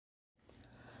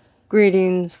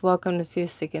Greetings, welcome to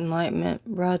Fusic Enlightenment,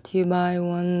 brought to you by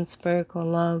One Spherical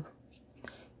Love.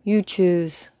 You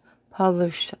Choose,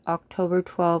 published October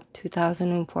 12,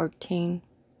 2014.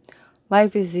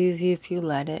 Life is easy if you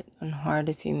let it, and hard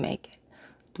if you make it.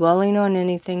 Dwelling on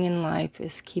anything in life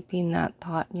is keeping that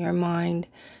thought in your mind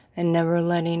and never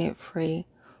letting it free.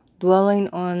 Dwelling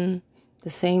on the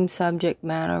same subject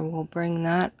matter will bring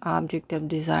that object of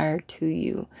desire to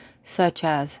you, such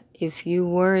as if you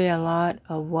worry a lot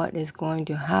of what is going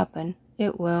to happen,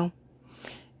 it will.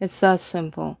 It's that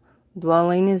simple.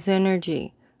 Dwelling is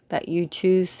energy that you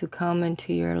choose to come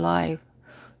into your life.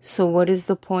 So what is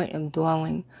the point of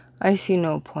dwelling? I see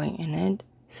no point in it,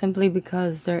 simply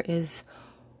because there is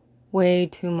way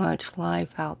too much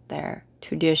life out there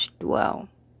to just dwell.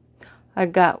 I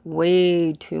got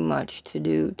way too much to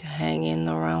do to hang in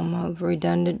the realm of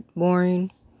redundant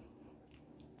boring.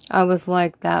 I was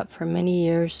like that for many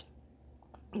years.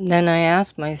 Then I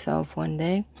asked myself one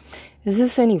day, is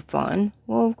this any fun?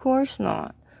 Well, of course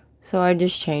not. So I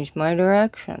just changed my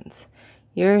directions.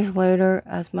 Years later,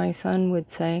 as my son would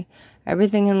say,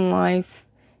 everything in life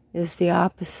is the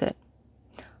opposite.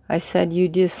 I said, you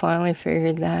just finally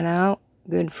figured that out?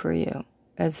 Good for you.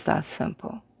 It's that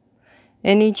simple.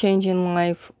 Any change in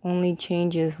life only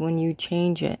changes when you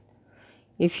change it.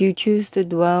 If you choose to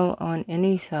dwell on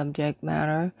any subject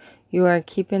matter, you are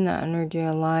keeping that energy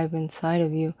alive inside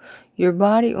of you. Your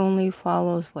body only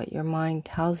follows what your mind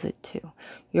tells it to.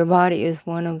 Your body is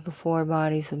one of the four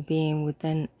bodies of being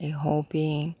within a whole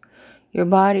being. Your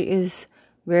body is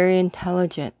very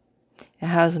intelligent. It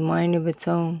has a mind of its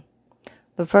own.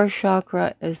 The first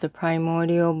chakra is the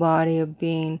primordial body of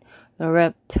being, the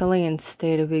reptilian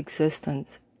state of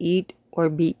existence, eat or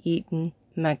be eaten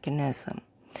mechanism.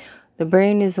 The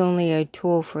brain is only a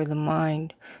tool for the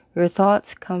mind. Your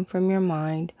thoughts come from your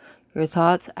mind. Your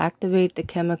thoughts activate the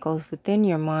chemicals within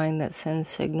your mind that send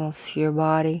signals to your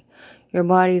body. Your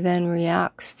body then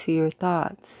reacts to your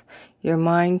thoughts. Your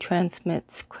mind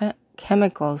transmits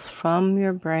chemicals from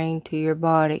your brain to your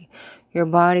body. Your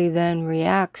body then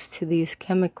reacts to these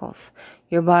chemicals.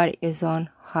 Your body is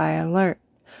on high alert.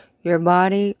 Your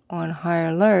body on high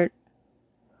alert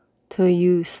till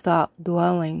you stop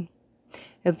dwelling.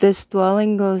 If this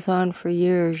dwelling goes on for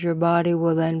years, your body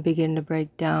will then begin to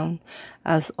break down,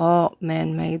 as all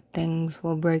man-made things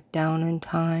will break down in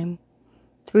time.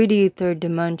 3D third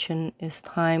dimension is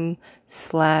time/space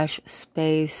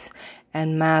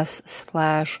and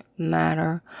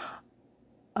mass/matter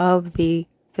of the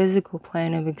physical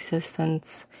plane of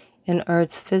existence in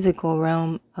Earth's physical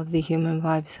realm of the human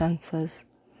five senses.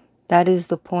 That is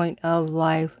the point of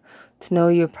life, to know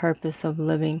your purpose of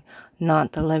living,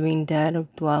 not the living dead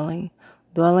of dwelling.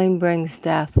 Dwelling brings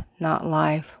death, not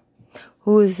life.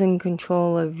 Who is in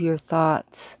control of your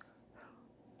thoughts?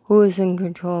 Who is in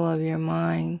control of your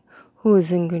mind? Who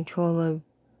is in control of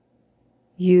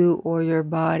you or your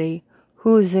body?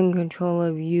 Who is in control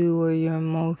of you or your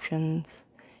emotions?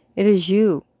 It is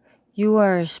you. You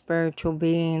are a spiritual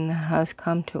being that has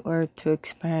come to Earth to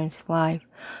experience life.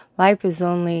 Life is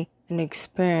only an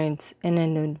experience and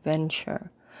an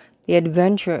adventure. The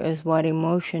adventure is what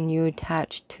emotion you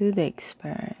attach to the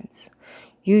experience.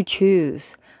 You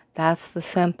choose. That's the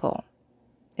simple.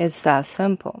 It's that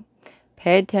simple.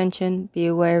 Pay attention, be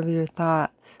aware of your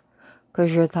thoughts,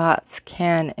 because your thoughts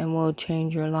can and will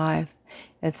change your life.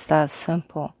 It's that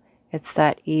simple. It's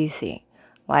that easy.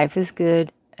 Life is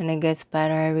good and it gets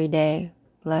better every day.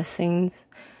 Blessings,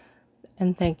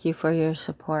 and thank you for your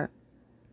support.